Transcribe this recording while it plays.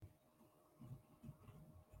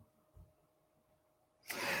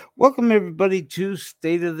Welcome, everybody, to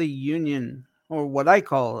State of the Union, or what I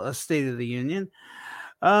call a State of the Union.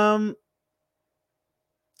 Um,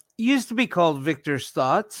 Used to be called Victor's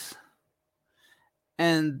Thoughts,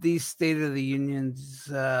 and these State of the Unions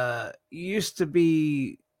used to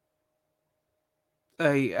be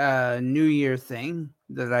a New Year thing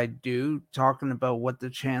that I do, talking about what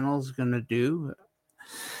the channel's going to do.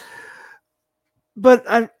 But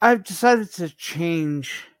I've decided to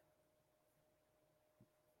change.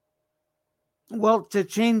 Well, to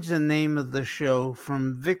change the name of the show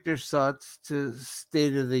from Victor's Thoughts to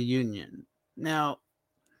State of the Union. Now,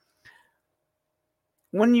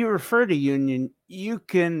 when you refer to union, you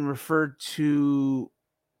can refer to,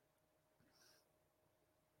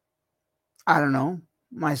 I don't know,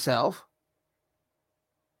 myself.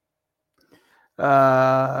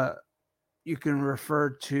 Uh, you can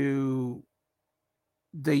refer to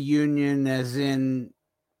the union as in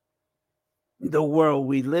the world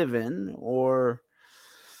we live in, or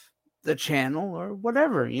the channel, or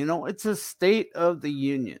whatever. It's a state of the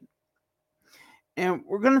union. And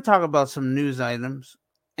we're going to talk about some news items.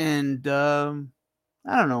 And I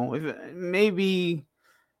don't know, if maybe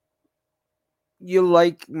you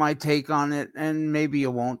like my take on it, and maybe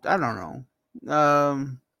you won't. I don't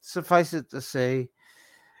know. Suffice it to say,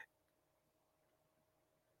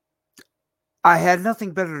 I had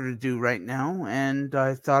nothing better to do right now, and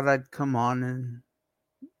I thought I'd come on and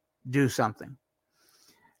do something.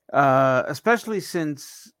 Especially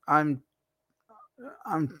since I'm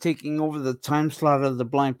taking over the time slot of the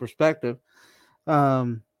blind perspective,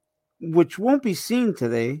 which won't be seen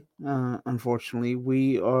today. Unfortunately,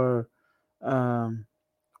 we are um,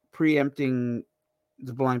 preempting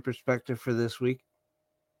the blind perspective for this week,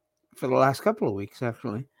 for the last couple of weeks,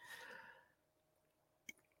 actually.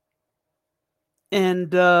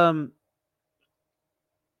 And we're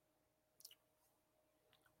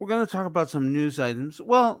going to talk about some news items.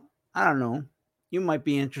 Well, I don't know. You might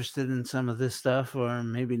be interested in some of this stuff, or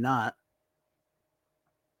maybe not.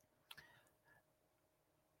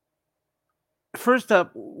 First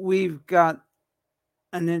up, we've got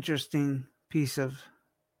an interesting piece of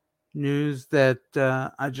news that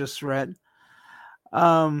I just read.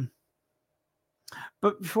 Um,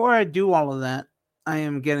 but before I do all of that, I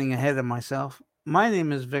am getting ahead of myself. My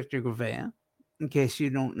name is Victor Gouveia, in case you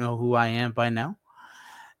don't know who I am by now.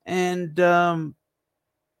 And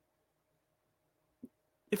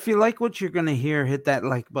if you like what you're going to hear, hit that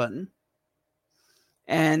like button.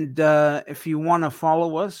 And if you want to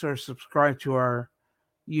follow us or subscribe to our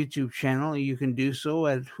YouTube channel, you can do so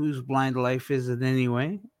at Whose Blind Life Is It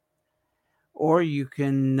Anyway? Or you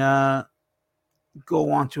can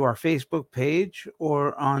go onto our Facebook page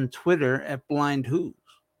or on Twitter at Blind Who's.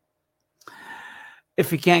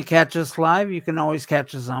 If you can't catch us live, you can always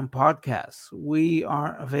catch us on podcasts. We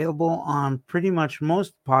are available on pretty much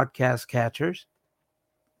most podcast catchers.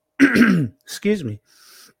 Excuse me.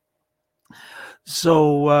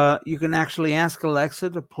 So you can actually ask Alexa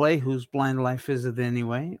to play Whose Blind Life Is It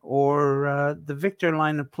Anyway? Or the Victor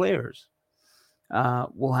line of players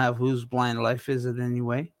will have Whose Blind Life Is It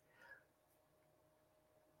Anyway?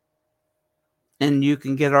 And you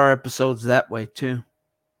can get our episodes that way too.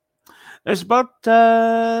 There's about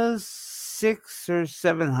 600 or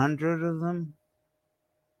 700 of them.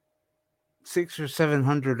 600 or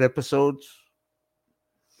 700 episodes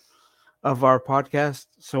of our podcast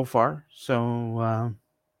so far. So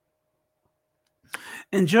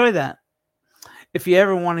enjoy that. If you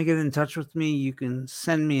ever want to get in touch with me, you can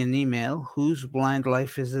send me an email, whose blind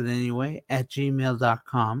life is it anyway, at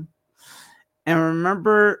gmail.com. And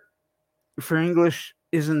remember, if your English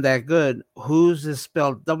isn't that good, whose is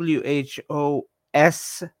spelled WHOSE.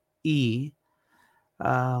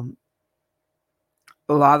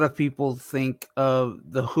 A lot of people think of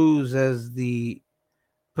the whose as the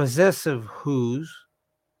possessive whose,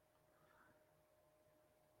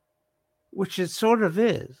 which it sort of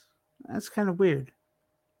is. That's kind of weird.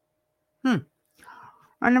 I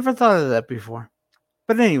never thought of that before.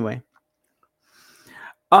 But anyway,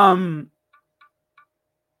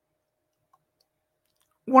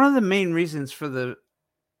 one of the main reasons for the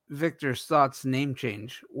Victor's Thoughts name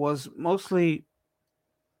change was mostly,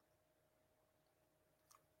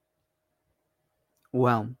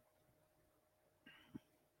 well,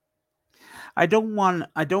 I don't want,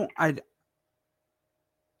 I don't, I,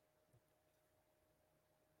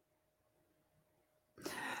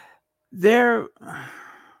 there,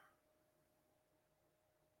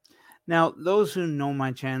 now those who know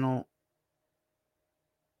my channel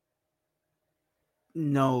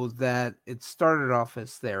know that it started off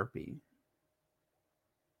as therapy.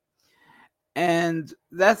 And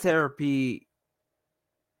that therapy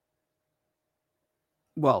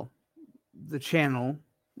well, the channel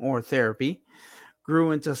or therapy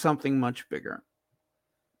grew into something much bigger.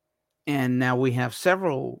 And now we have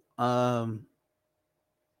several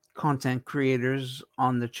content creators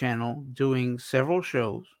on the channel doing several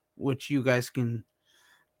shows, which you guys can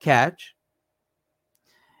catch.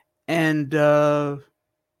 And a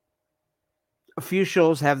few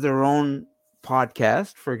shows have their own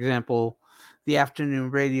podcast. For example, the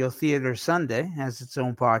Afternoon Radio Theater Sunday has its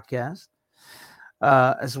own podcast,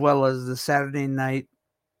 as well as the Saturday Night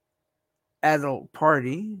Adult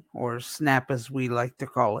Party, or SNAP as we like to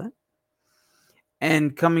call it.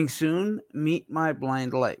 And coming soon, Meet My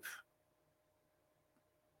Blind Life.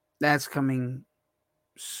 That's coming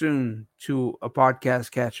soon to a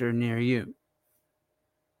podcast catcher near you.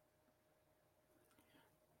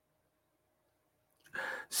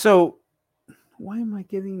 So, why am I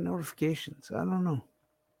getting notifications? I don't know.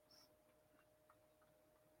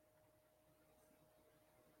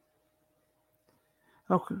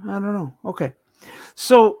 Okay, I don't know. Okay.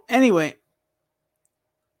 So, anyway,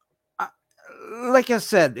 like I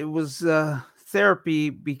said, it was therapy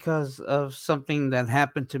because of something that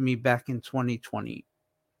happened to me back in 2020.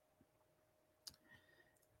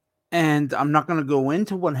 And I'm not going to go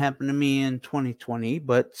into what happened to me in 2020,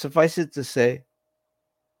 but suffice it to say,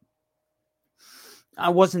 I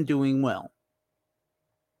wasn't doing well.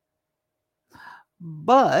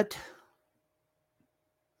 But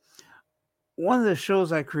one of the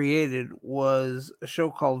shows I created was a show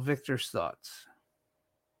called Victor's Thoughts,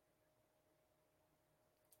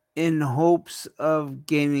 in hopes of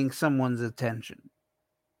gaining someone's attention.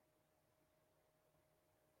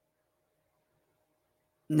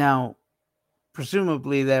 Now,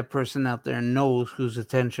 presumably that person out there knows whose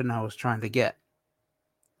attention I was trying to get.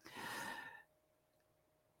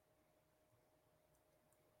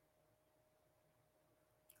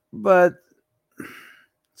 But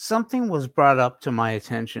something was brought up to my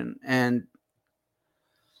attention, and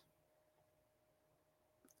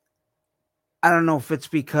I don't know if it's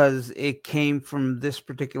because it came from this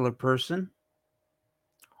particular person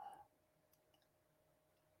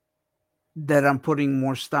that I'm putting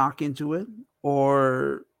more stock into it,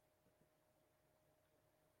 or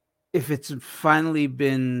if it's finally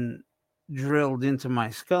been drilled into my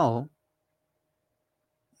skull.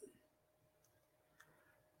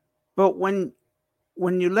 But when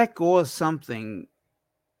you let go of something,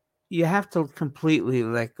 you have to completely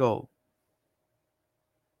let go.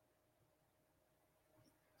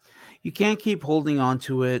 You can't keep holding on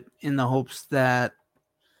to it in the hopes that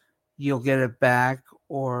you'll get it back,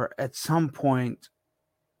 or at some point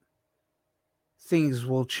things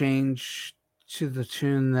will change to the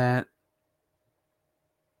tune that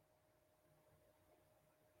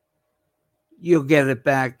you'll get it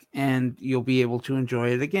back and you'll be able to enjoy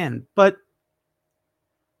it again. But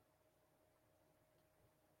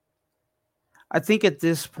I think at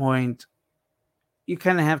this point, you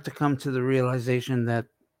kind of have to come to the realization that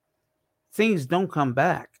things don't come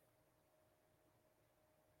back.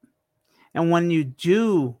 And when you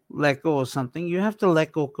do let go of something, you have to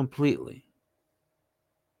let go completely.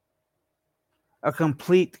 A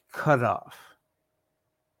complete cutoff.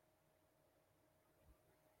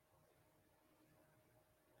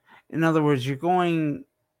 In other words, you're going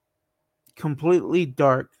completely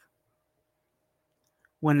dark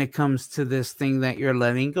when it comes to this thing that you're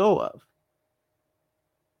letting go of.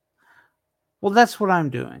 Well, that's what I'm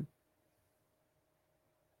doing.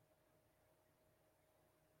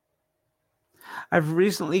 I've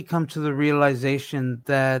recently come to the realization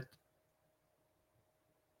that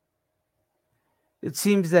it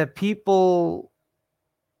seems that people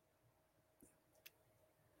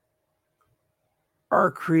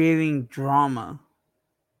are creating drama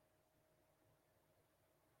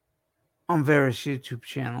on various YouTube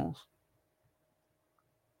channels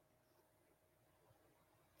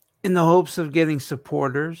in the hopes of getting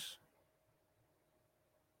supporters,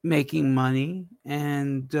 making money,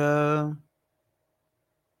 and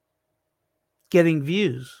getting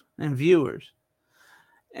views and viewers.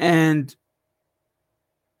 And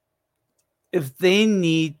if they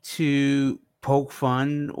need to poke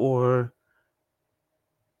fun or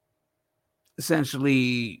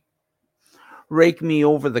essentially rake me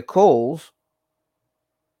over the coals,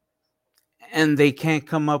 and they can't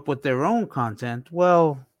come up with their own content,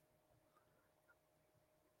 well,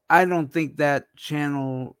 I don't think that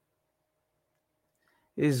channel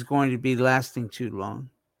is going to be lasting too long.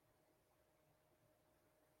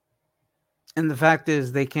 And the fact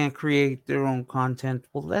is, they can't create their own content.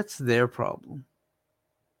 Well, that's their problem.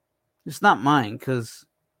 It's not mine, because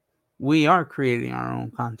we are creating our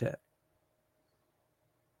own content.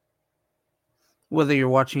 whether you're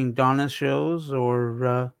watching Donna's shows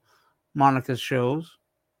or Monica's shows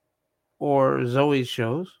or Zoe's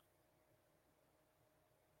shows,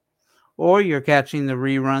 or you're catching the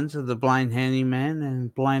reruns of the Blind Handyman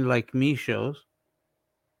and Blind Like Me shows.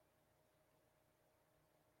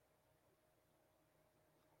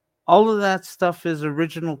 All of that stuff is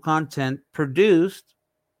original content produced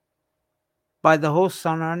by the hosts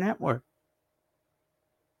on our network.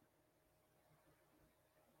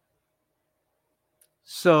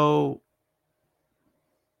 So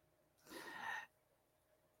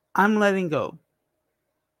I'm letting go.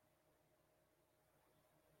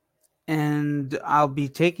 And I'll be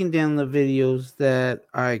taking down the videos that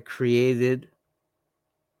I created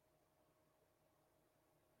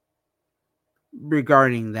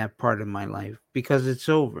regarding that part of my life because it's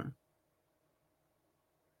over.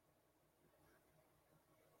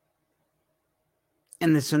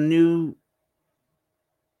 And it's a new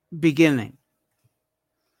beginning.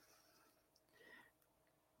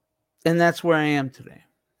 And that's where I am today.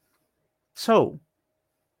 So,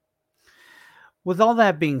 with all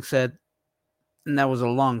that being said, and that was a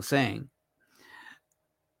long saying,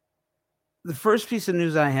 the first piece of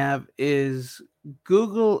news I have is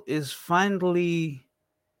Google is finally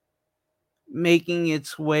making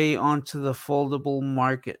its way onto the foldable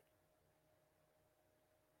market.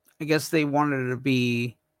 I guess they wanted to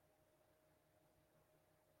be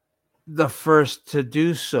the first to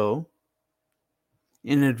do so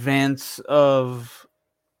in advance of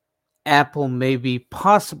Apple maybe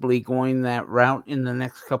possibly going that route in the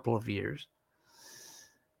next couple of years.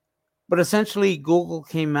 But essentially, Google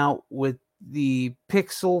came out with the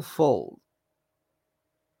Pixel Fold.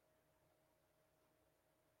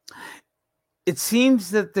 It seems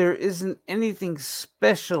that there isn't anything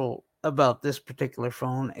special about this particular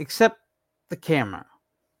phone except the camera.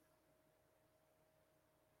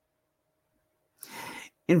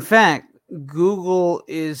 In fact, Google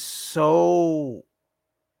is so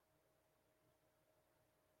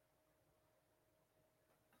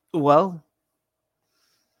well,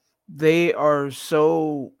 they are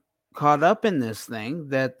so caught up in this thing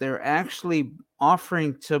that they're actually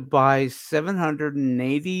offering to buy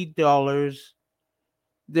 $780.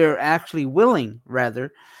 They're actually willing,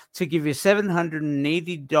 rather, to give you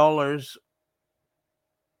 $780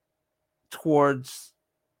 towards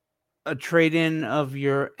a trade-in of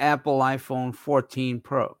your Apple iPhone 14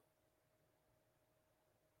 Pro.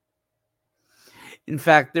 In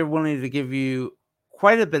fact, they're willing to give you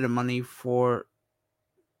quite a bit of money for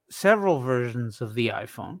several versions of the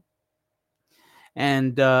iPhone.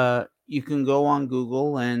 And you can go on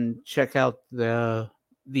Google and check out the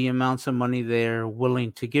amounts of money they're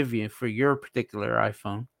willing to give you for your particular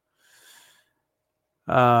iPhone.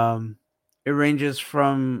 It ranges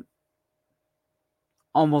from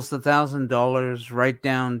almost $1,000 right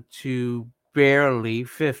down to barely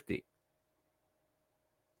 50.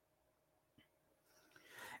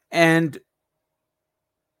 And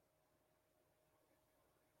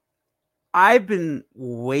I've been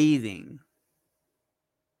waiting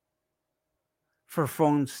for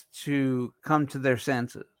phones to come to their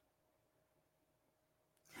senses.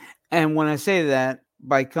 And when I say that,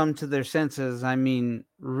 by come to their senses, I mean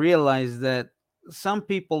realize that some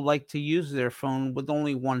people like to use their phone with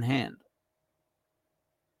only one hand.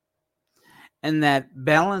 And that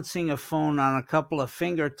balancing a phone on a couple of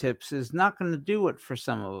fingertips is not going to do it for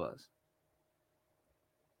some of us.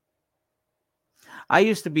 I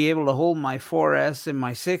used to be able to hold my 4S and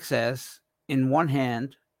my 6S in one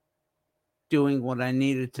hand, doing what I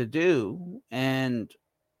needed to do. And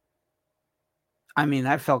I mean,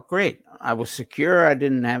 I felt great. I was secure. I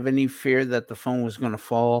didn't have any fear that the phone was going to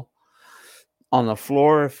fall on the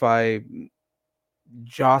floor if I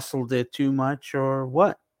jostled it too much or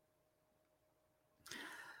what.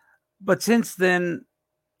 But since then,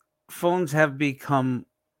 phones have become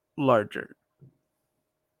larger.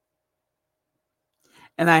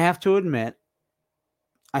 And I have to admit,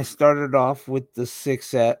 I started off with the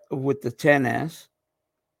 6S, with the 10S,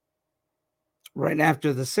 right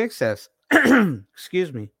after the 6S.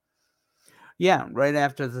 Excuse me. Yeah, right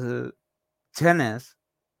after the 10S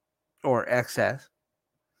or XS,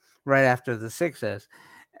 right after the 6S.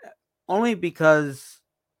 Only because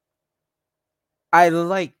I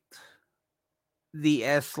liked the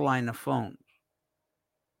S line of phones.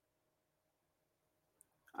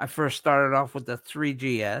 I first started off with the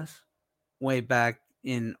 3GS way back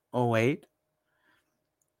in '08.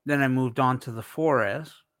 Then I moved on to the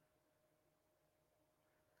 4S.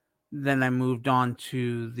 Then I moved on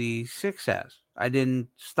to the 6S. I didn't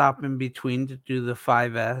stop in between to do the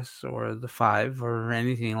 5S or the 5 or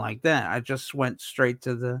anything like that. I just went straight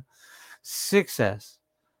to the 6S.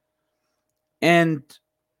 And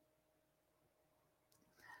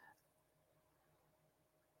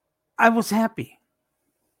I was happy,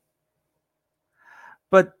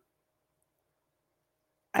 but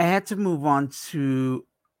I had to move on to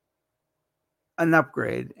an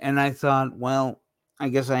upgrade. And I thought, well, I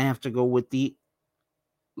guess I have to go with the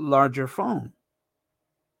larger phone.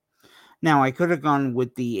 Now, I could have gone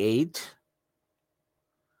with the 8,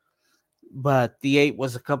 but the 8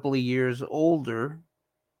 was a couple of years older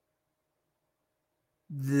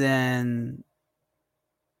than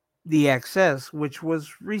the XS, which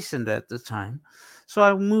was recent at the time. So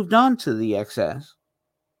I moved on to the XS.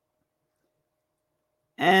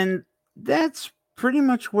 And that's pretty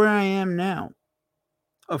much where I am now.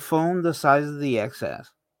 A phone the size of the XS.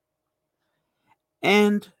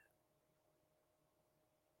 And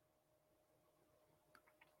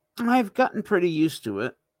I've gotten pretty used to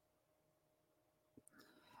it.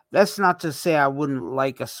 That's not to say I wouldn't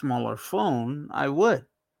like a smaller phone. I would.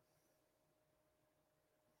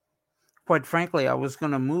 Quite frankly, I was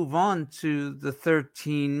going to move on to the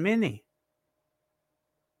 13 mini.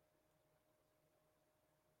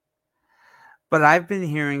 But I've been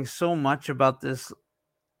hearing so much about this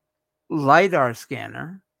LiDAR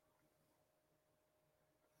scanner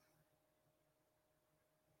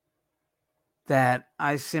that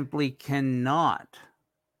I simply cannot,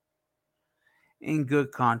 in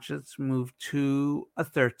good conscience, move to a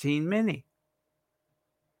 13 mini.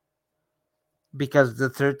 Because the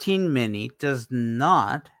 13 mini does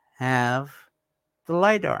not have the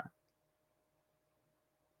LiDAR.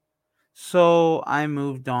 So I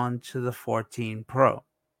moved on to the 14 Pro.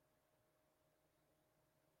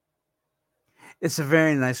 It's a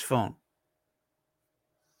very nice phone.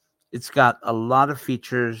 It's got a lot of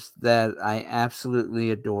features that I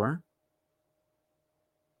absolutely adore.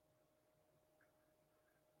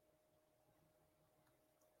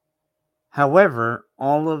 However,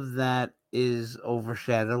 all of that is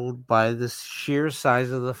overshadowed by the sheer size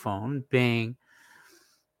of the phone, being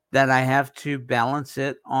that I have to balance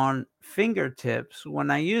it on fingertips when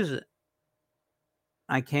I use it.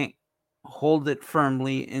 I can't hold it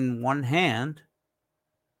firmly in one hand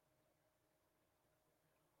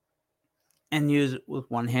and use it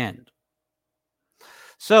with one hand.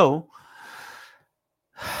 So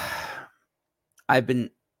I've been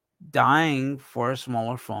dying for a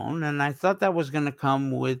smaller phone, and I thought that was going to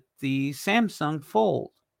come with the Samsung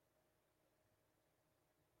Fold,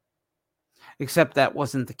 except that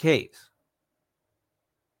wasn't the case.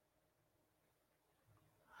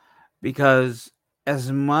 Because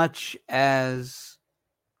as much as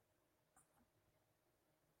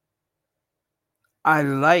I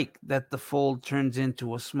like that the Fold turns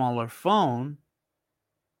into a smaller phone,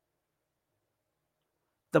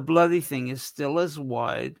 the bloody thing is still as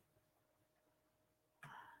wide.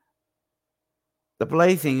 The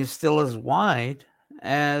bloody thing is still as wide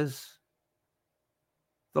as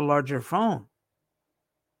the larger phone.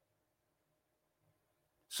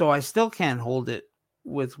 So I still can't hold it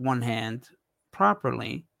with one hand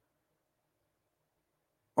properly,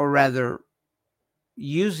 or rather,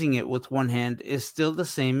 using it with one hand is still the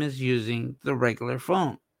same as using the regular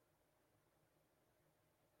phone.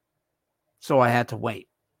 So I had to wait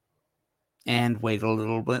and wait a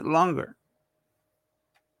little bit longer.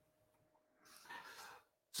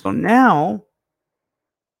 So now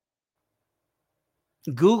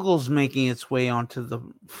Google's making its way onto the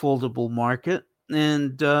foldable market.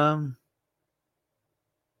 And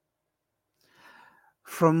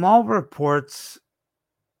from all reports,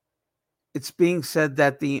 it's being said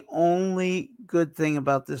that the only good thing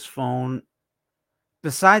about this phone,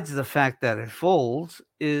 besides the fact that it folds,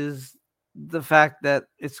 is the fact that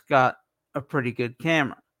it's got a pretty good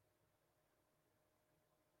camera.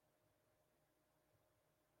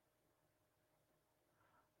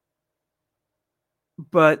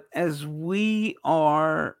 But as we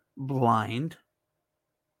are blind,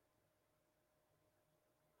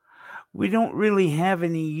 we don't really have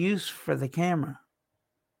any use for the camera.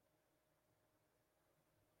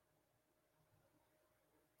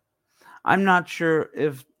 I'm not sure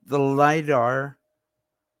if the LiDAR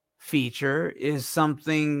feature is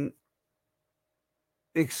something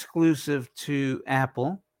exclusive to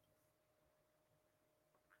Apple,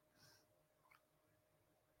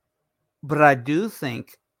 but I do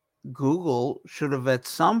think Google should have at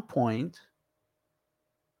some point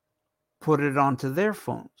put it onto their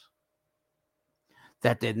phones.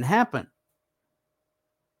 That didn't happen.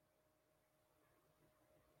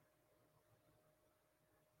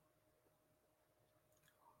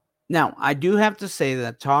 Now, I do have to say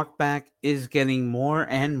that TalkBack is getting more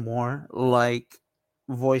and more like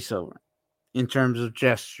VoiceOver. in terms of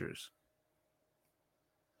gestures.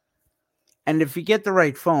 And if you get the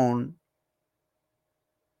right phone,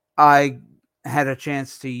 I had a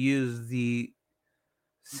chance to use the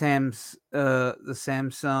Samsung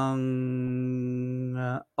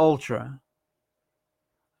Ultra.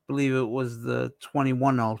 I believe it was the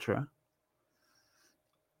 21 Ultra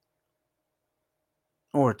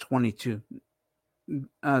or 22.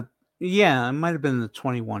 Uh, yeah, it might have been the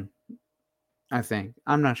 21. I think.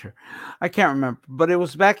 I'm not sure. I can't remember, but it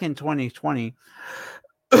was back in 2020.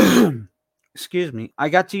 Excuse me. I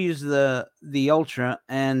got to use the Ultra,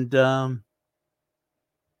 and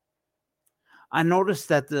I noticed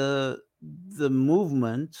that the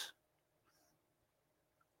movement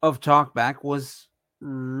of TalkBack was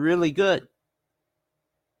really good,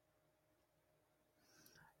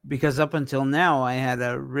 because up until now I had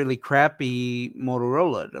a really crappy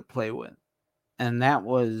Motorola to play with, and that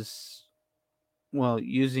was, well,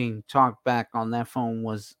 using TalkBack on that phone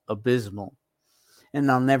was abysmal, and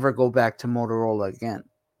I'll never go back to Motorola again.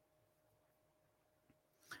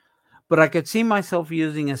 But I could see myself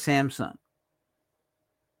using a Samsung.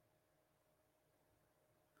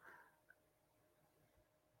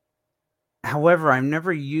 However, I've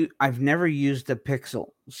never used a Pixel,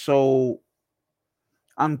 so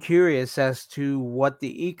I'm curious as to what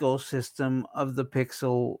the ecosystem of the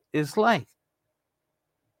Pixel is like.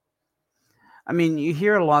 I mean, you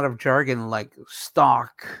hear a lot of jargon like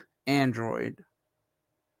stock Android,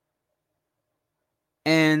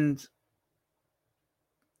 and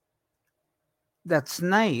that's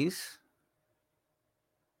nice.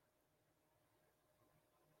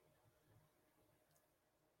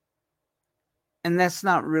 And that's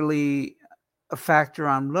not really a factor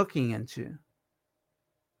I'm looking into,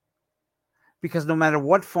 because no matter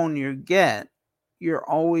what phone you get, you're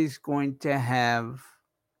always going to have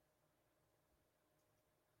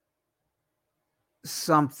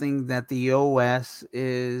something that the OS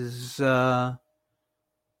is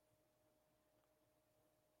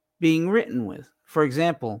being written with. For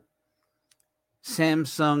example,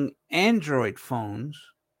 Samsung Android phones,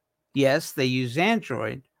 yes, they use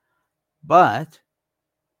Android, but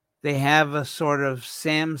they have a sort of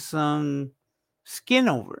Samsung skin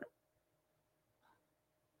over it.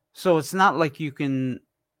 So it's not like you can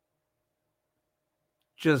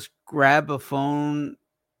just grab a phone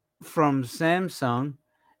from Samsung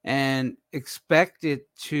and expect it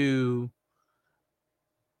to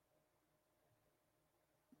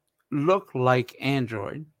look like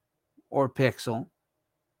Android or Pixel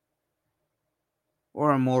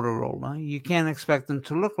or a Motorola. You can't expect them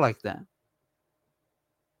to look like that.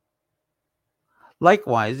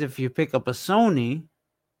 Likewise, if you pick up a Sony,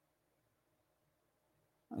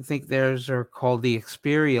 I think theirs are called the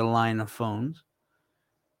Xperia line of phones.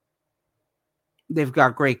 They've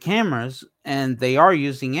got great cameras and they are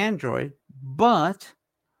using Android, but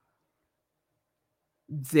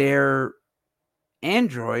their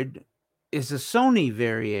Android is a Sony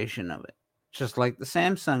variation of it, just like the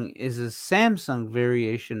Samsung is a Samsung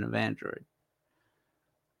variation of Android.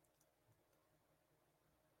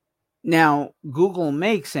 Now, Google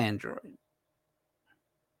makes Android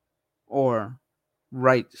or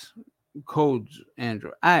writes codes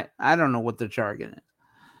Android. I don't know what the jargon is.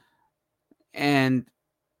 And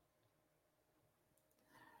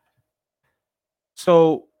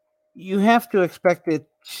so you have to expect it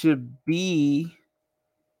to be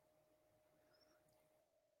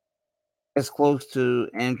as close to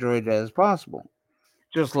Android as possible.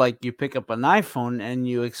 Just like you pick up an iPhone and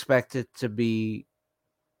you expect it to be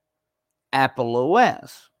Apple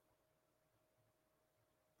OS.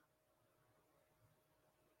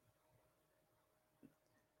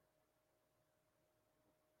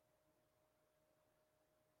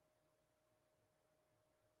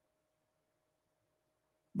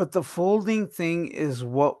 But the folding thing is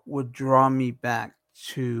what would draw me back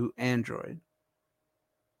to Android.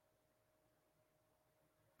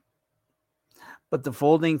 But the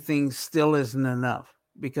folding thing still isn't enough,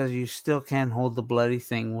 because you still can't hold the bloody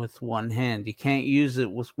thing with one hand. You can't use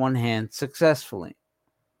it with one hand successfully.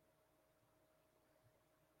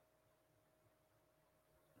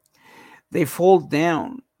 They fold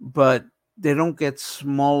down, but they don't get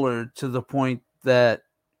smaller to the point that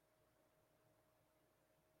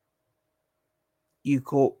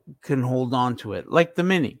can hold on to it. Like the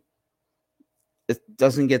Mini. It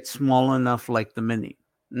doesn't get small enough like the Mini.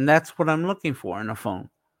 And that's what I'm looking for in a phone.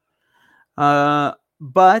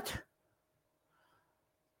 But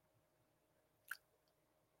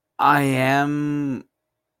I am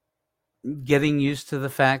getting used to the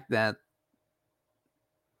fact that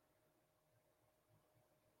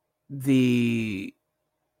the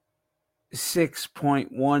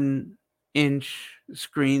 6.1-inch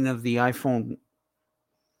screen of the iPhone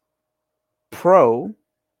Pro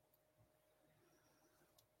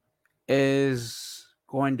is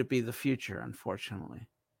going to be the future, unfortunately.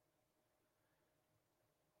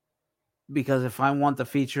 Because if I want the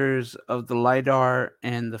features of the LiDAR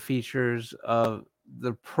and the features of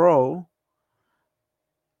the Pro,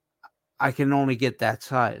 I can only get that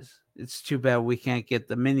size. It's too bad we can't get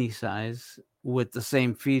the mini size with the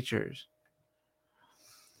same features.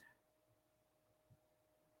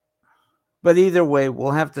 But either way,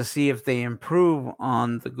 we'll have to see if they improve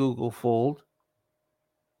on the Google Fold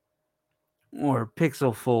or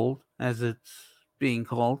Pixel Fold, as it's being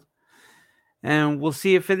called, and we'll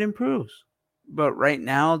see if it improves. But right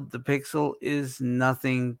now, the Pixel is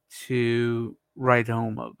nothing to write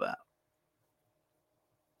home about.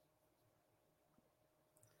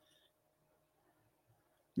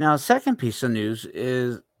 Now, second piece of news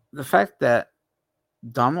is the fact that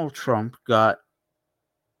Donald Trump got,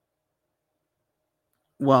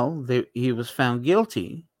 he was found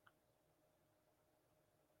guilty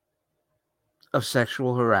of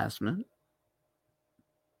sexual harassment,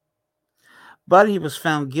 but he was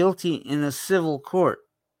found guilty in a civil court.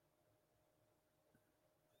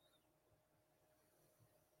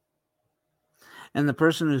 And the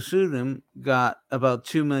person who sued him got about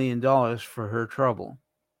 $2 million for her trouble.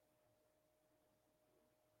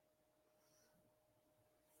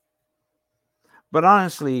 But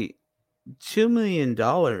honestly, $2 million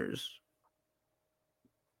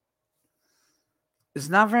is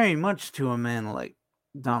not very much to a man like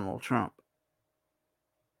Donald Trump.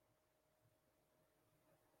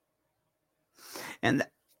 And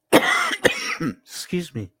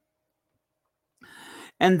excuse me.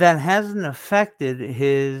 And that hasn't affected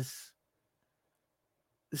his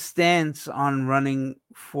stance on running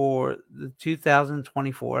for the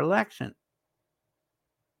 2024 election.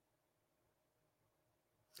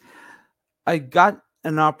 I got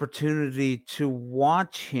an opportunity to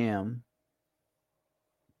watch him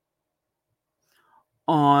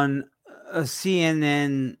on a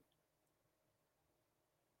CNN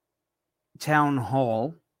town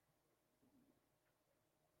hall,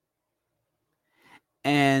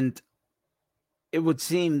 and it would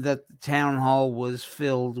seem that the town hall was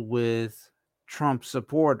filled with Trump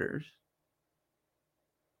supporters,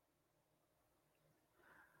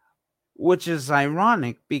 which is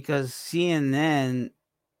ironic because CNN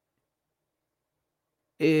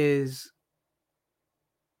is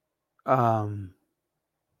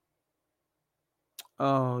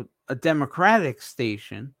a Democratic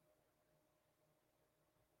station,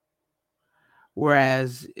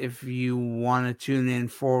 whereas if you want to tune in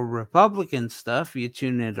for Republican stuff, you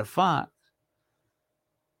tune in to Fox.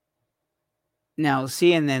 Now,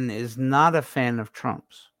 CNN is not a fan of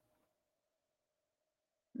Trump's,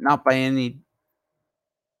 not by any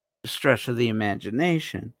stretch of the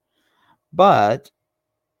imagination, but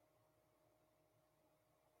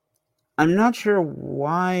I'm not sure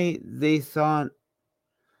why they thought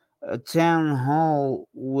a town hall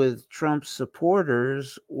with Trump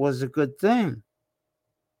supporters was a good thing.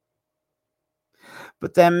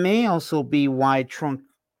 But that may also be why Trump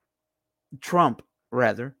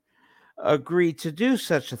rather agreed to do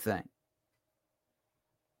such a thing.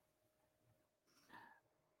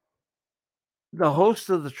 The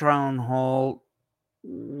host of the town hall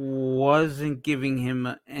wasn't giving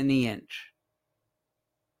him any inch.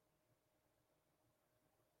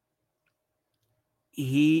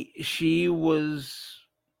 She was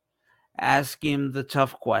asking him the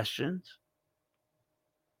tough questions.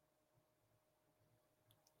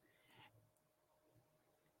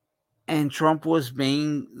 And Trump was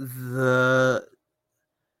being the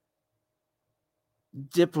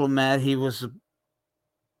diplomat he was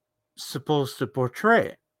supposed to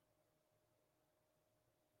portray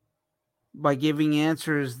by giving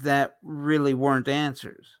answers that really weren't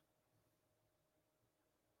answers.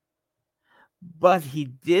 But he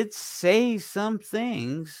did say some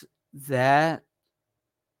things that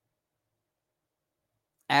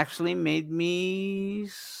actually made me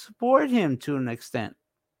support him to an extent.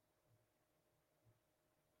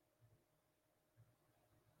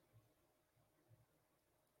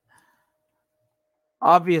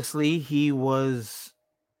 Obviously, he was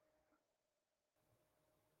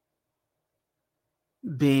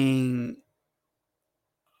being,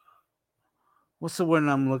 what's the word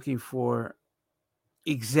I'm looking for?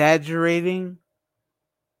 Exaggerating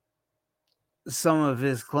some of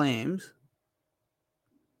his claims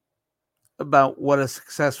about what a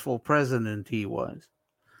successful president he was.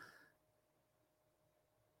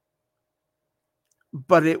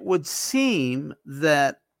 But it would seem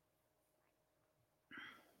that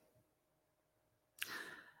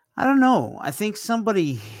I don't know. I think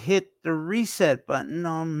somebody hit the reset button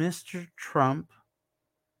on Mr. Trump.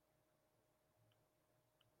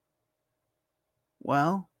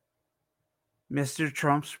 Well, Mr.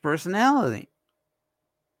 Trump's personality.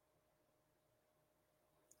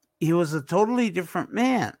 He was a totally different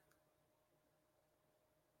man.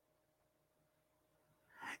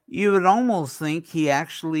 You would almost think he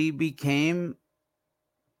actually became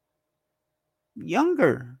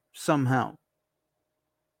younger somehow.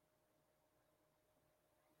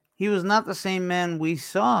 He was not the same man we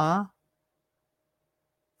saw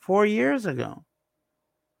 4 years ago.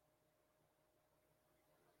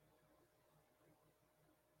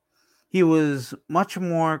 He was much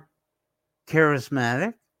more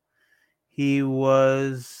charismatic. He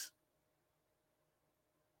was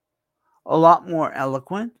a lot more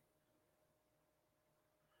eloquent.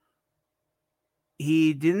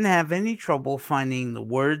 He didn't have any trouble finding the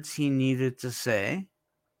words he needed to say.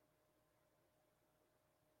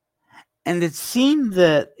 And it seemed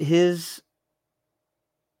that he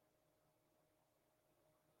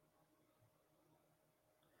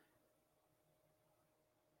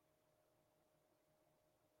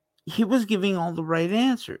was giving all the right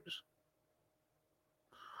answers.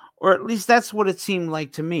 Or at least that's what it seemed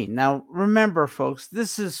like to me. Now, remember, folks,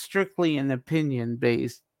 this is strictly an opinion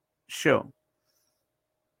based show.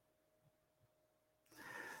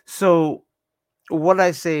 So, what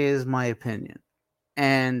I say is my opinion.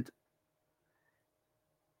 And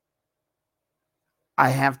I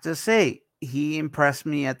have to say, he impressed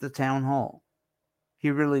me at the town hall. He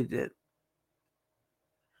really did.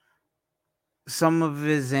 Some of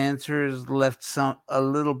his answers left a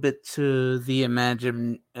little bit to the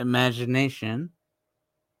imagination.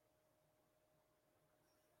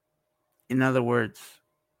 In other words,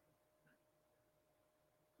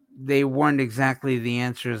 they weren't exactly the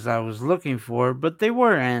answers I was looking for, but they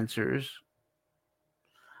were answers.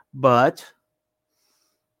 But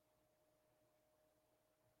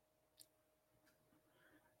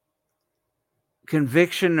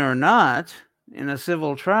conviction or not, in a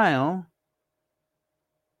civil trial,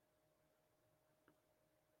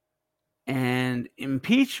 and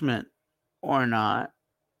impeachment or not,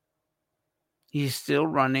 he's still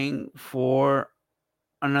running for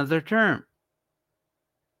another term.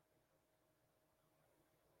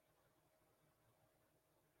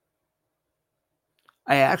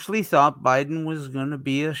 I actually thought Biden was going to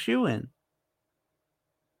be a shoo-in,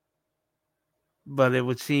 but it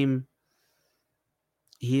would seem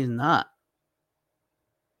he's not.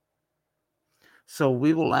 So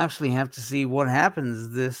we will actually have to see what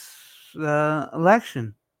happens this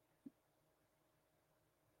election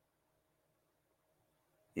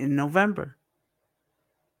in November.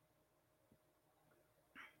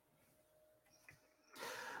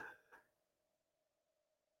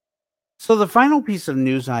 So the final piece of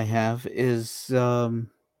news I have is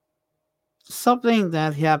something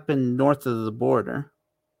that happened north of the border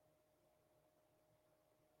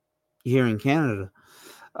here in Canada.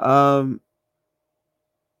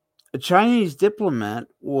 A Chinese diplomat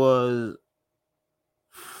was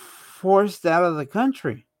forced out of the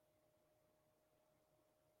country.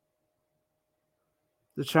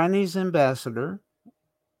 The Chinese ambassador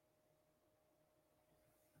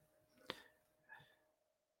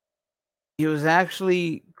he was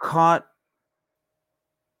actually caught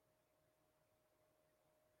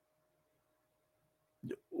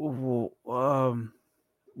well,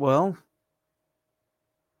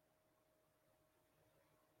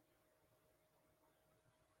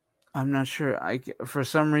 I'm not sure. For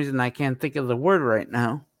some reason I can't think of the word right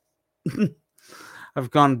now. I've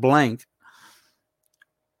gone blank.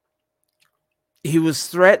 He was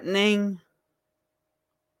threatening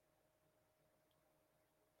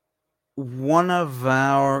one of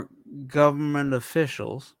our government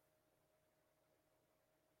officials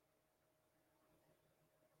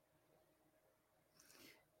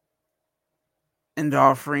and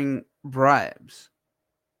offering bribes.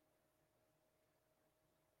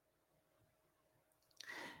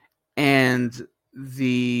 And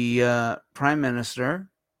the prime minister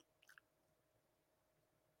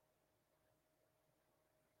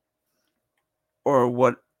or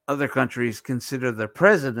what other countries consider the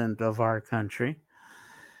president of our country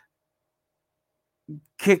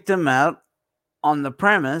kicked him out on the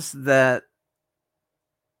premise that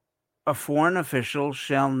a foreign official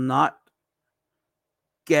shall not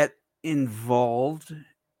get involved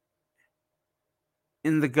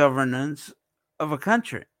in the governance of a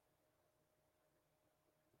country.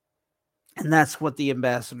 And that's what the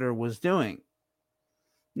ambassador was doing.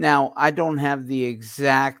 Now, I don't have the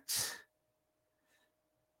exact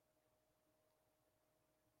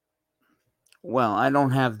Well, I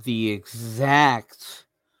don't have the exact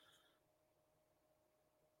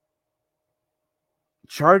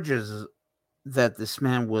charges that this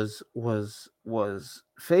man was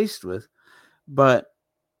faced with, but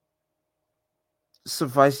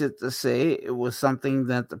suffice it to say, it was something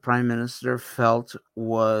that the prime minister felt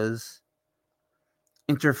was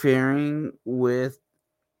interfering with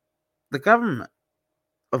the government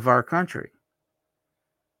of our country.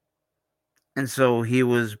 And so he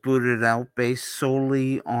was booted out based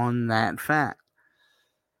solely on that fact.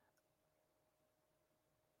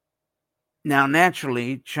 Now,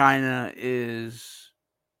 naturally, China is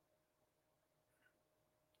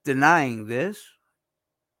denying this,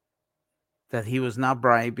 that he was not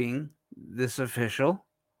bribing this official.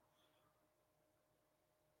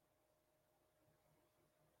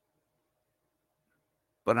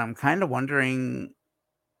 But I'm kind of wondering,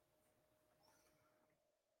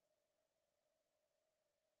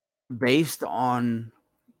 based on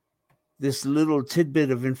this little tidbit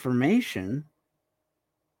of information,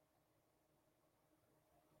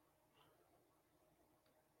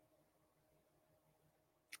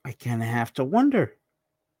 I kind of have to wonder.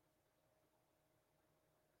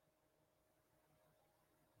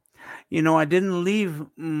 I didn't leave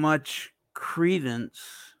much credence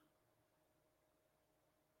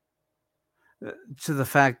to the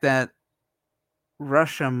fact that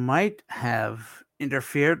Russia might have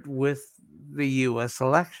interfered with the US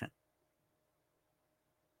election.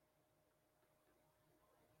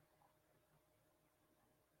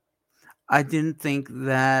 I didn't think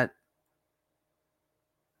that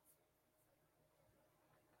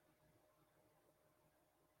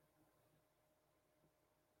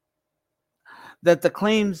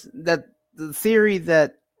the theory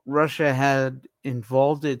that Russia had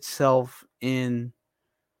involved itself in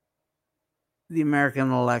the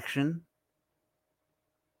American election,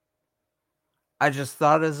 I just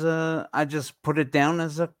put it down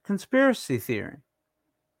as a conspiracy theory.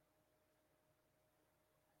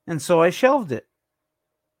 And so I shelved it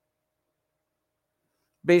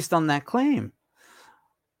based on that claim.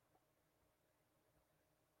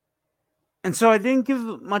 And so I didn't give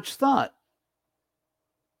it much thought.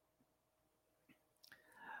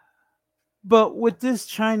 But with this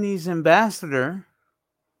Chinese ambassador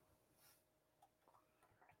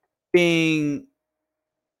being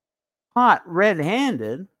caught red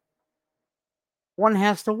handed, one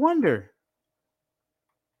has to wonder,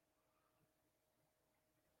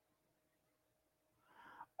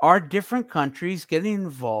 are different countries getting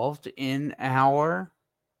involved in our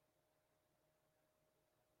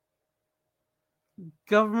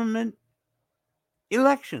government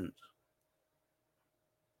elections?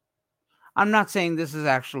 I'm not saying this is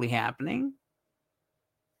actually happening.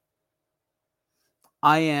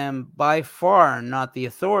 I am by far not the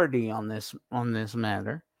authority on this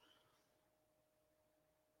matter.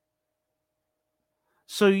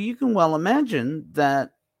 So you can well imagine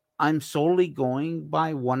that I'm solely going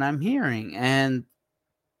by what I'm hearing, and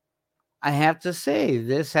I have to say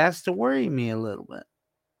this has to worry me a little bit.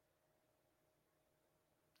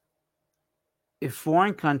 If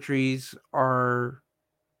foreign countries are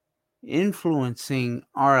influencing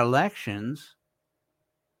our elections,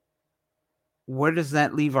 where does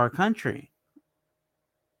that leave our country?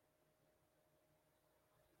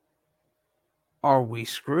 Are we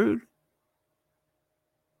screwed?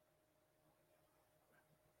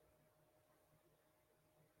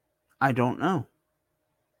 I don't know.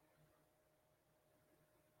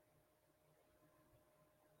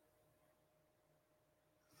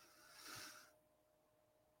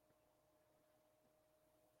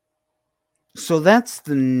 So that's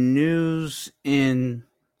the news in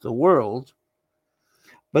the world,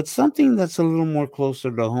 but something that's a little more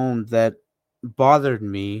closer to home that bothered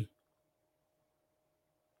me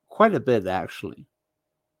quite a bit, actually,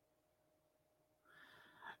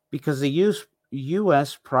 because the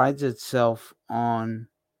US prides itself on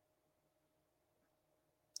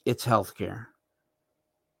its healthcare.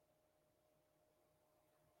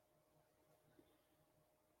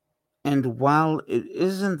 And while it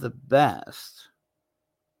isn't the best,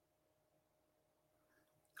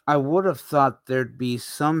 I would have thought there'd be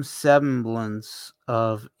some semblance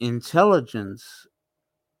of intelligence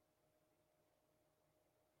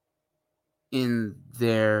in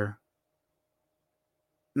their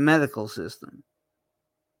medical system.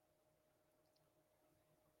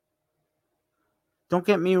 Don't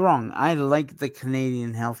get me wrong, I like the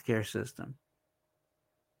Canadian healthcare system.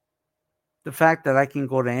 The fact that I can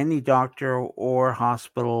go to any doctor or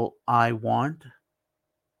hospital I want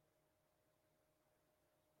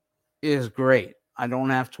is great. I don't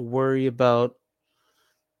have to worry about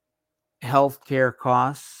healthcare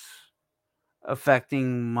costs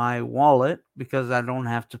affecting my wallet because I don't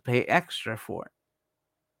have to pay extra for it.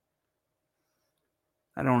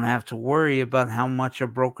 I don't have to worry about how much a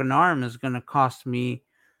broken arm is going to cost me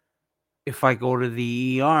if I go to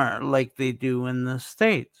the ER like they do in the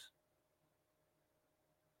States.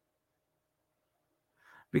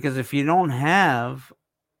 Because if you don't have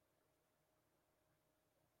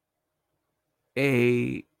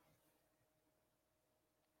a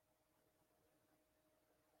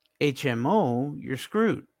HMO, you're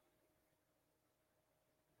screwed.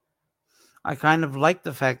 I kind of like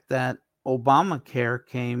the fact that Obamacare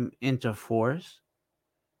came into force,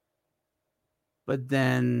 but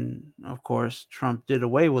then, of course, Trump did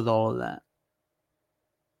away with all of that.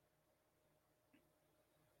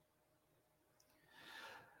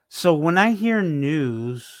 So when I hear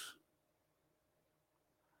news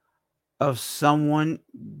of someone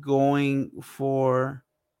going for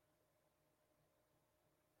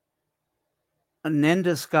an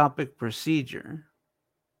endoscopic procedure,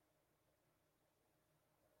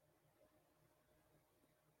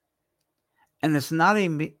 and it's not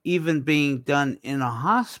even being done in a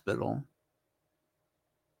hospital,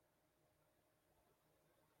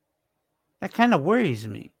 that kind of worries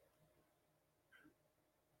me.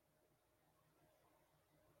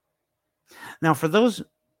 Now, for those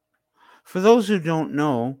who don't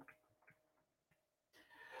know,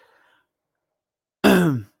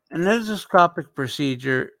 an endoscopic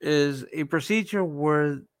procedure is a procedure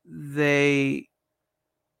where they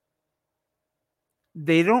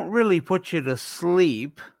don't really put you to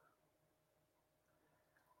sleep.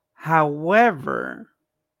 However,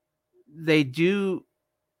 they do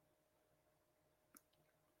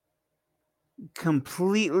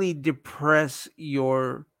completely depress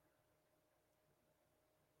your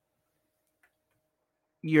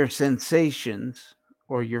sensations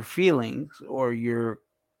or your feelings or your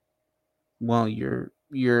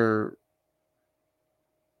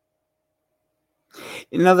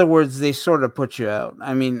in other words, they sort of put you out.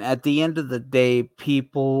 I mean, at the end of the day,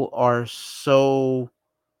 people are so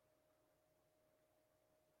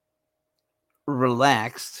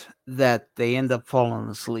relaxed that they end up falling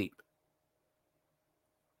asleep.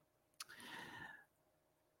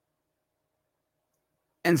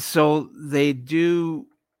 And so they do.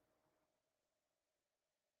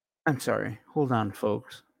 I'm sorry. Hold on,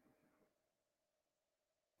 folks.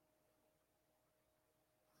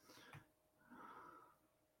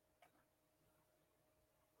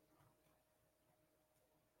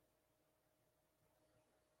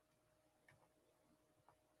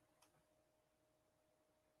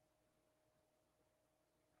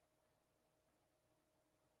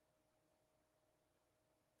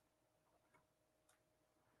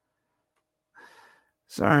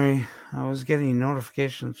 Sorry. I was getting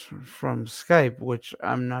notifications from Skype, which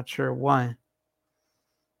I'm not sure why.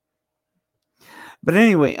 But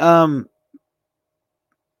anyway, so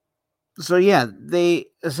yeah, they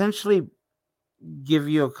essentially give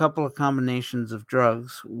you a couple of combinations of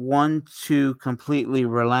drugs, one to completely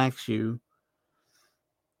relax you,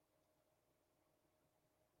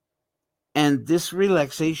 and this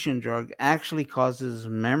relaxation drug actually causes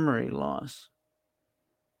memory loss.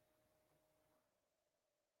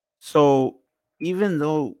 So even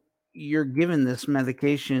though you're given this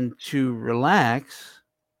medication to relax,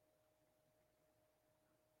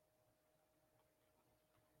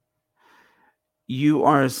 you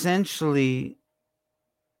are essentially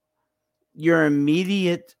your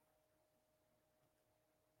immediate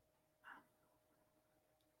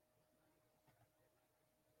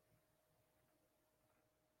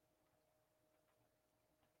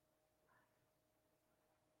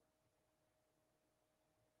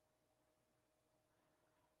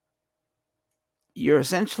you're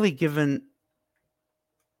essentially given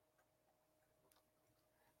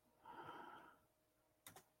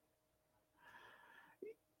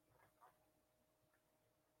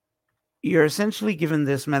you're essentially given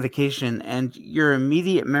this medication and your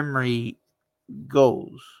immediate memory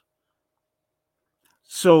goes.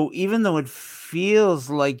 So even though it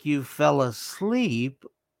feels like you fell asleep,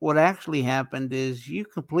 what actually happened is you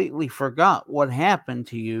completely forgot what happened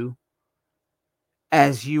to you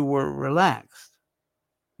as you were relaxed.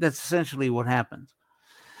 That's essentially what happens.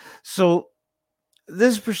 So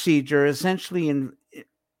this procedure essentially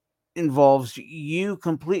involves you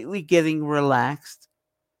completely getting relaxed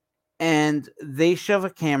and they shove a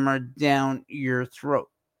camera down your throat.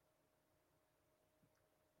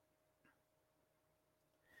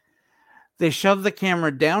 They shove the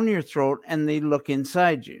camera down your throat and they look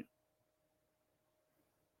inside you.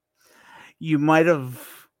 You might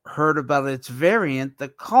have heard about its variant, the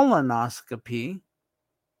colonoscopy,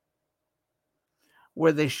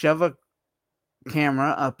 where they shove a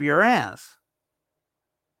camera up your ass.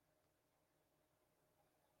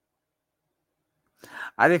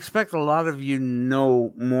 I'd expect a lot of you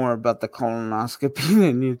know more about the colonoscopy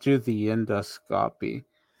than you do the endoscopy.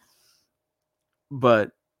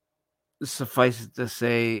 But suffice it to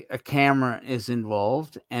say, a camera is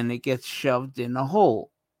involved and it gets shoved in a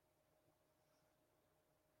hole.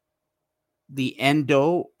 The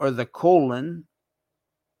endo or the colon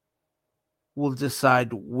will decide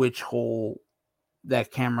which hole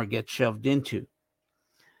that camera gets shoved into.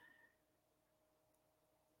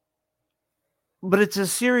 But it's a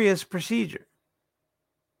serious procedure,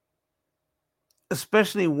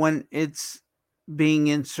 especially when it's being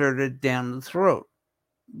inserted down the throat,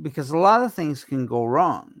 because a lot of things can go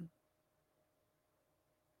wrong.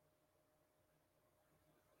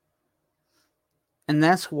 And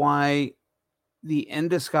that's why the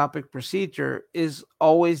endoscopic procedure is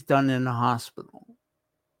always done in a hospital.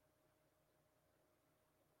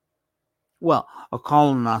 Well, a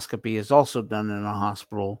colonoscopy is also done in a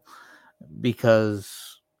hospital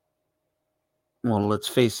because, well, let's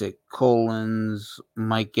face it, colons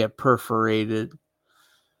might get perforated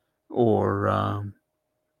or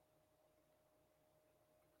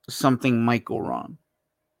something might go wrong.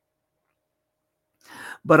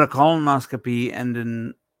 But a colonoscopy and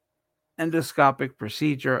an endoscopic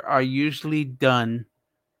procedure are usually done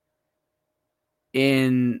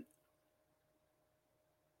in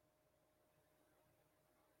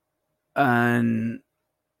an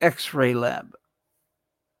X-ray lab,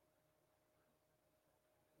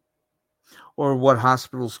 or what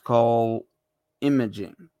hospitals call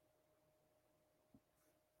imaging.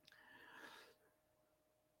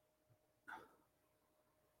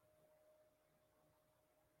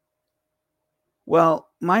 Well,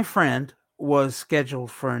 my friend was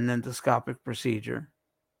scheduled for an endoscopic procedure,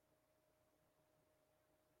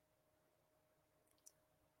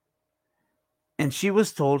 and she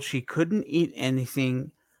was told she couldn't eat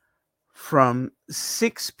anything from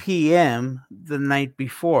 6 p.m. the night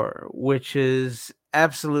before, which is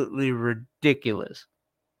absolutely ridiculous.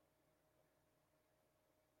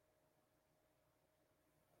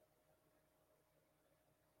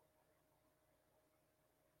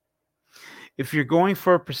 If you're going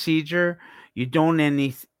for a procedure, you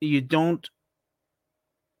don't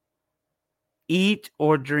eat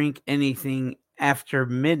or drink anything after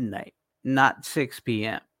midnight, not 6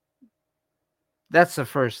 p.m. That's the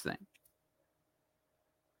first thing.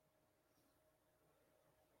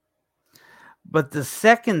 But the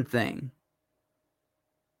second thing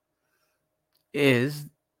is,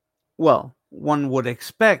 well, one would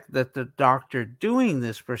expect that the doctor doing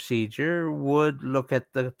this procedure would look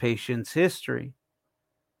at the patient's history.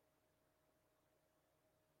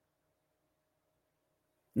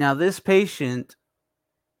 Now, this patient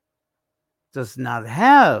does not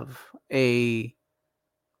have a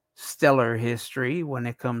stellar history when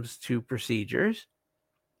it comes to procedures,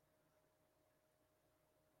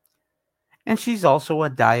 and she's also a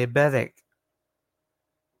diabetic.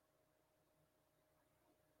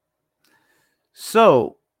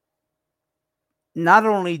 So, not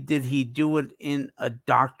only did he do it in a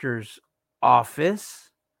doctor's office,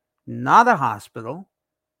 not a hospital,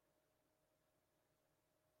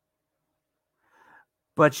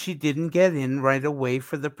 but she didn't get in right away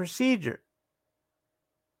for the procedure.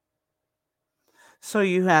 So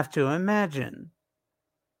you have to imagine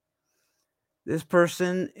this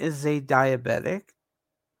person is a diabetic.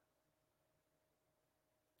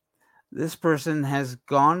 This person has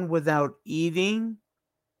gone without eating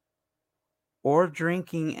or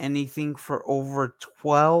drinking anything for over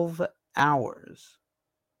 12 hours.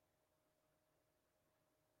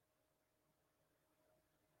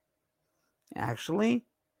 Actually,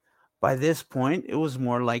 by this point, it was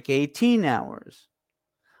more like 18 hours,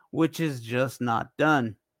 which is just not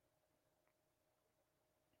done.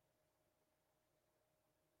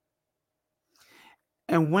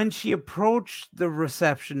 And when she approached the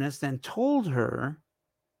receptionist and told her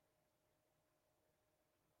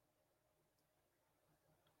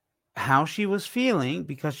how she was feeling,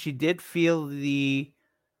 because she did feel the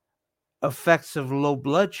effects of low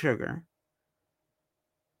blood sugar,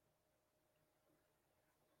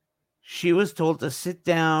 she was told to sit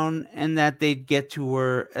down and that they'd get to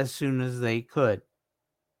her as soon as they could.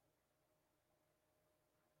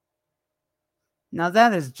 Now,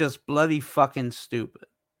 that is just bloody fucking stupid.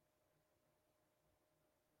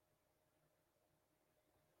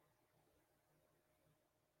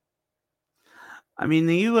 I mean,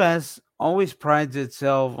 the US always prides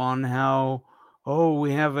itself on how oh,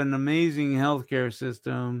 we have an amazing healthcare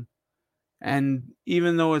system. And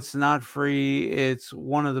even though it's not free, it's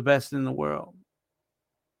one of the best in the world.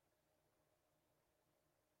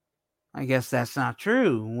 I guess that's not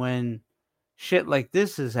true when shit like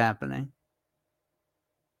this is happening.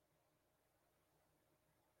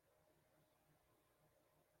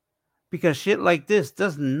 Because shit like this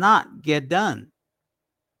does not get done.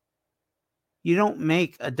 You don't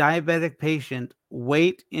make a diabetic patient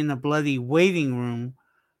wait in a bloody waiting room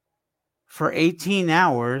for 18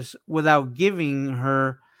 hours without giving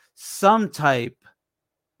her some type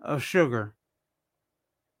of sugar,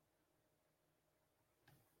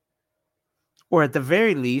 or at the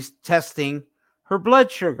very least, testing her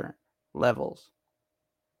blood sugar levels.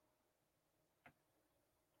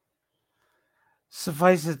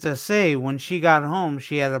 Suffice it to say, when she got home,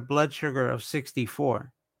 she had a blood sugar of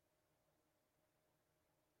 64.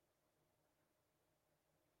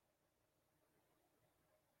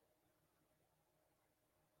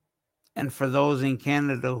 And for those in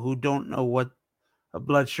Canada who don't know what a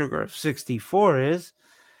blood sugar of 64 is,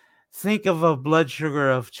 think of a blood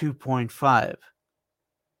sugar of 2.5.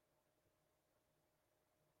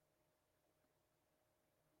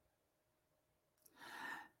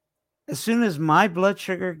 As soon as my blood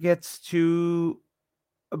sugar gets to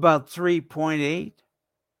about 3.8,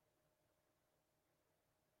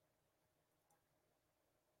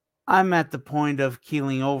 I'm at the point of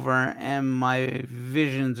keeling over and my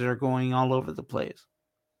visions are going all over the place.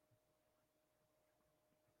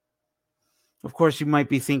 Of course, you might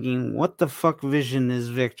be thinking, what the fuck vision is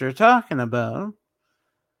Victor talking about?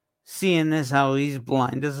 Seeing as how he's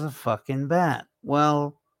blind as a fucking bat.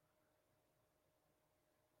 Well,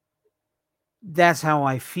 that's how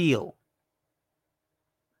I feel.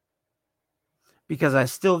 Because I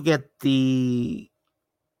still get the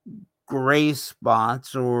gray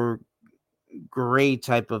spots or gray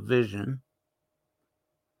type of vision.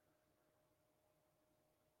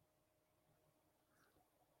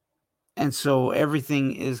 And so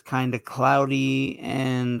everything is kind of cloudy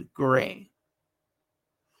and gray.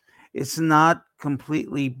 It's not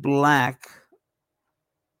completely black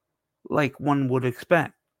like one would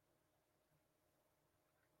expect.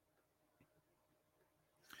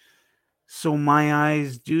 So my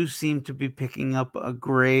eyes do seem to be picking up a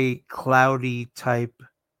gray, cloudy type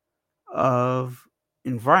of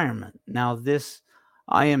environment. Now, this,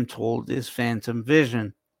 I am told, is phantom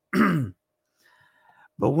vision.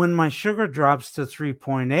 But when my sugar drops to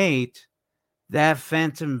 3.8, that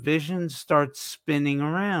phantom vision starts spinning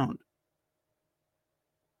around.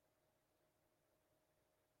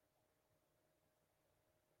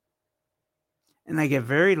 And I get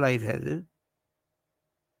very lightheaded.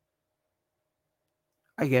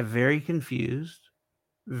 I get very confused,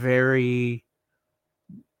 very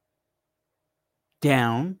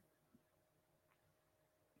down.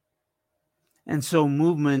 And so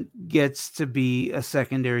movement gets to be a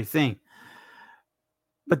secondary thing.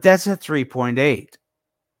 But that's at 3.8.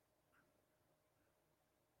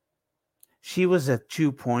 She was at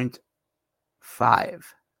 2.5,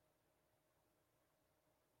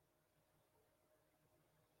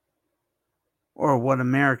 or what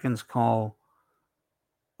Americans call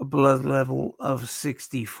a blood level of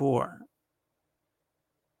 64.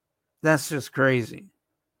 That's just crazy.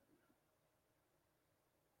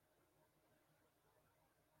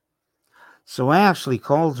 So I actually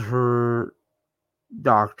called her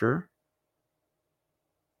doctor,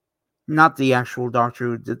 not the actual doctor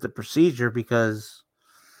who did the procedure, because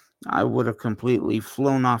I would have completely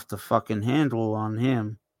flown off the fucking handle on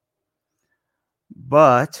him.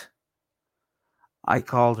 But I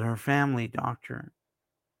called her family doctor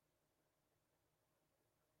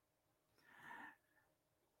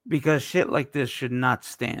because shit like this should not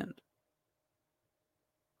stand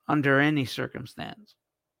under any circumstance.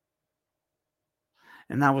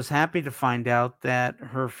 And I was happy to find out that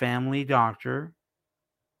her family doctor,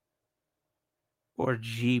 or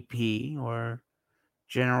GP, or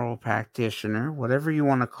general practitioner, whatever you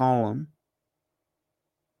want to call him,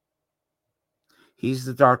 he's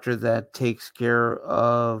the doctor that takes care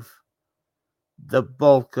of the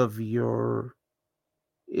bulk of your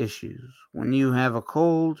issues. When you have a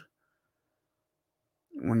cold,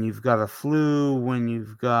 when you've got a flu, when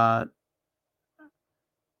you've got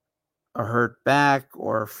a hurt back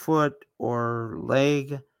or foot or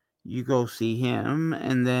leg, you go see him,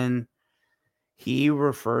 and then he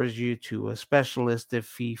refers you to a specialist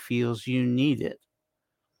if he feels you need it.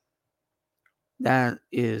 That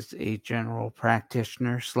is a general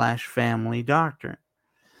practitioner slash family doctor.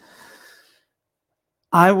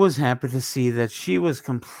 I was happy to see that she was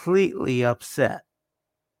completely upset.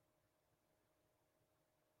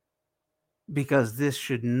 because this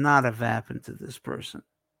should not have happened to this person.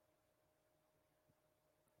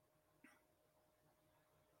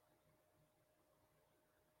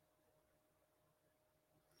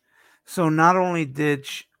 So not only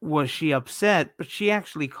was she upset, but she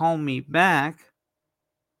actually called me back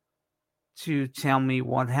to tell me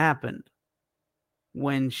what happened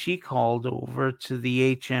when she called over to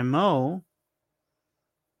the HMO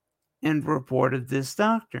and reported this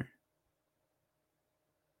doctor.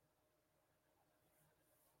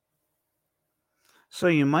 So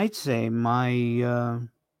you might say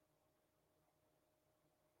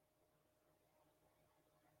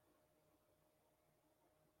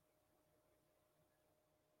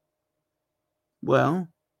well,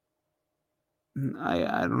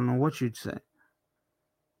 I don't know what you'd say.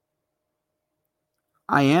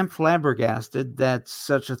 I am flabbergasted that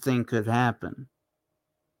such a thing could happen.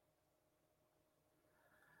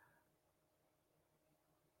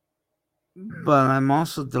 But I'm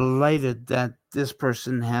also delighted that this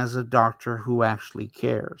person has a doctor who actually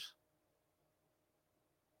cares.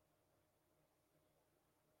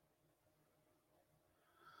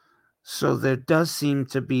 So there does seem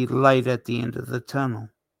to be light at the end of the tunnel.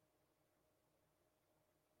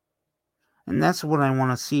 And that's what I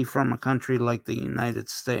want to see from a country like the United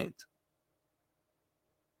States.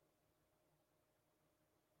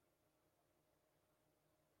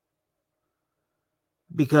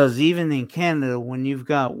 Because even in Canada, when you've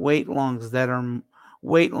got wait lines that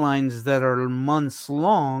are months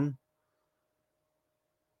long,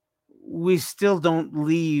 we still don't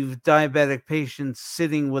leave diabetic patients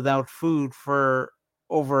sitting without food for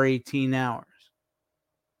over 18 hours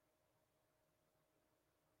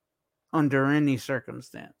under any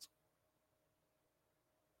circumstance.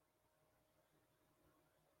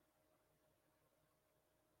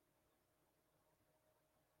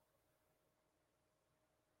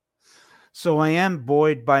 So I am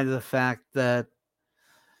buoyed by the fact that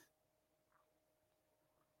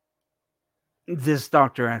this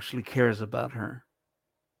doctor actually cares about her.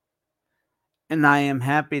 And I am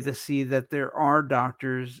happy to see that there are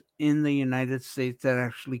doctors in the United States that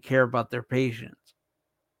actually care about their patients.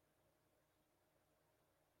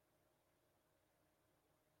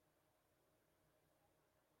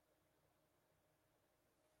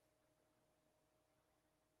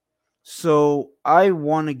 So I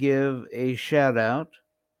want to give a shout out.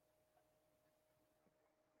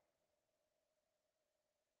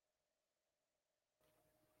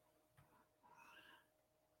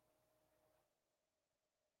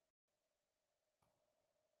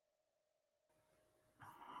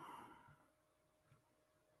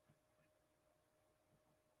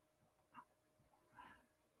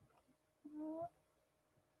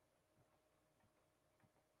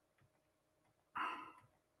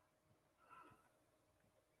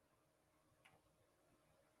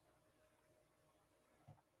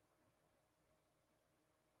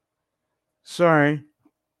 Sorry.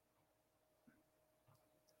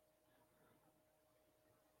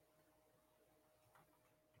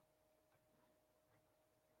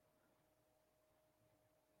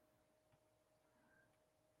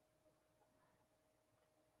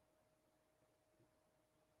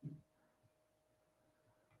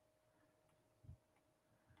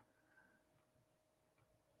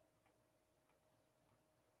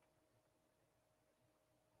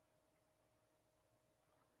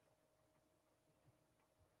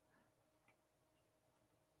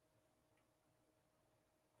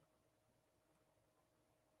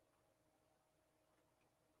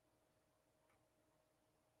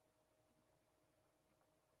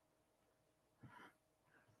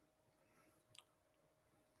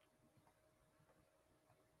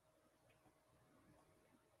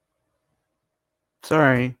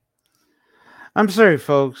 Sorry. I'm sorry,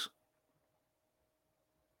 folks.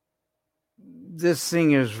 This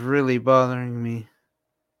thing is really bothering me.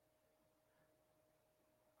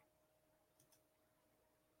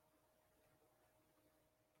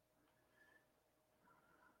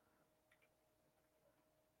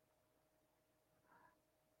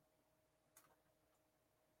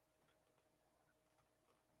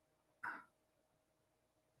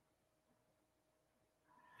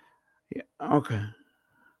 Yeah, okay.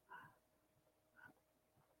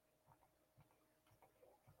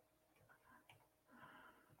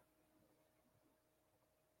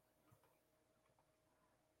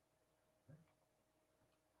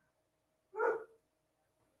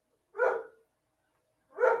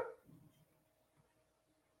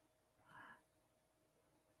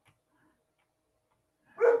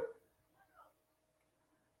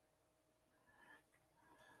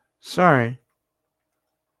 Sorry.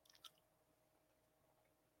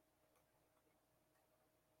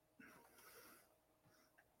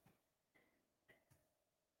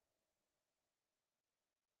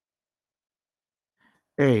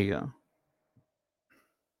 There you go.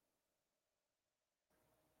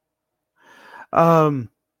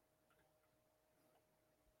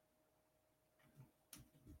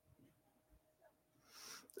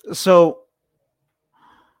 So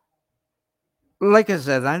like I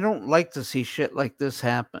said, I don't like to see shit like this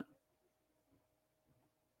happen.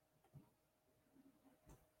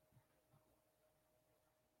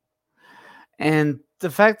 And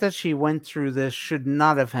the fact that she went through this should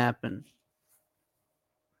not have happened.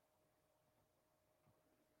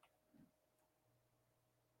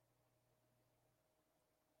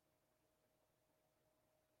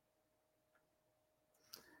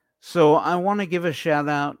 So I want to give a shout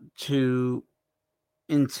out to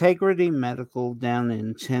Integrity Medical down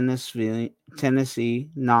in Tennessee,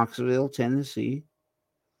 Knoxville, Tennessee,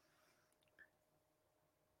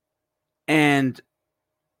 and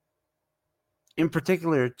in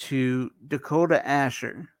particular to Dakota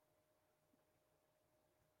Asher.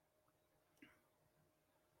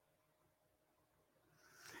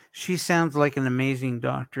 She sounds like an amazing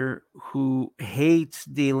doctor who hates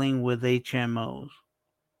dealing with HMOs.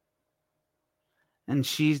 And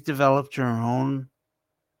she's developed her own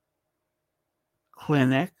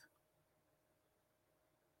clinic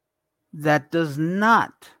that does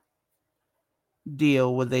not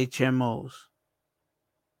deal with HMOs.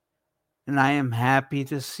 And I am happy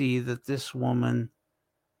to see that this woman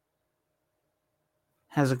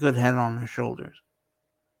has a good head on her shoulders.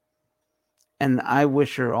 And I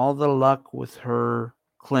wish her all the luck with her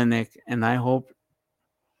clinic. And I hope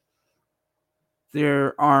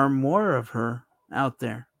there are more of her out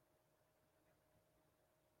there.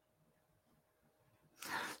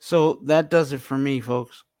 So that does it for me,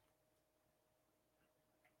 folks.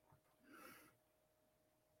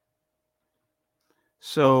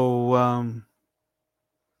 So I'm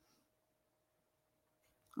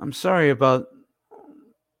sorry about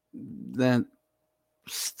that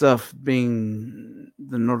stuff being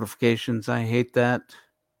the notifications. I hate that.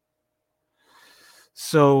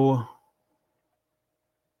 So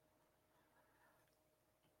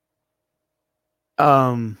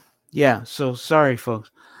yeah, so sorry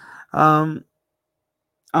folks. Um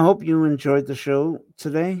I hope you enjoyed the show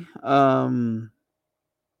today. And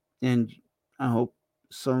I hope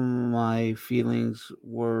some of my feelings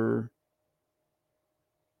were,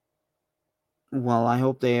 well, I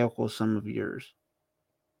hope they echo some of yours.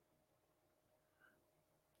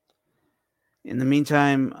 In the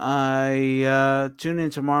meantime, I tune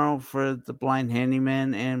in tomorrow for the Blind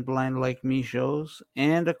Handyman and Blind Like Me shows,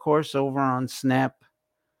 and of course over on Snap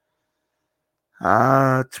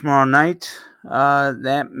tomorrow night.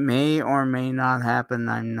 That may or may not happen.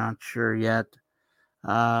 I'm not sure yet.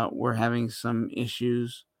 We're having some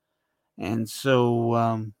issues, and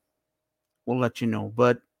so we'll let you know.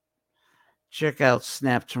 But check out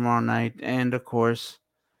Snap tomorrow night, and of course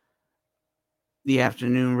the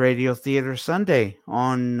afternoon radio theater Sunday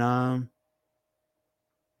on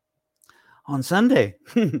Sunday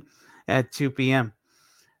at 2 p.m.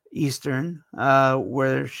 Eastern,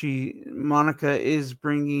 where Monica is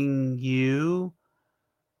bringing you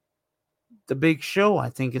the Big Show. I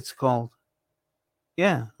think it's called.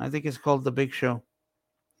 Yeah, I think it's called the Big Show.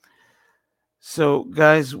 So,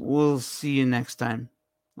 guys, we'll see you next time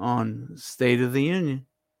on State of the Union.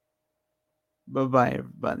 Bye bye,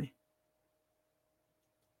 everybody.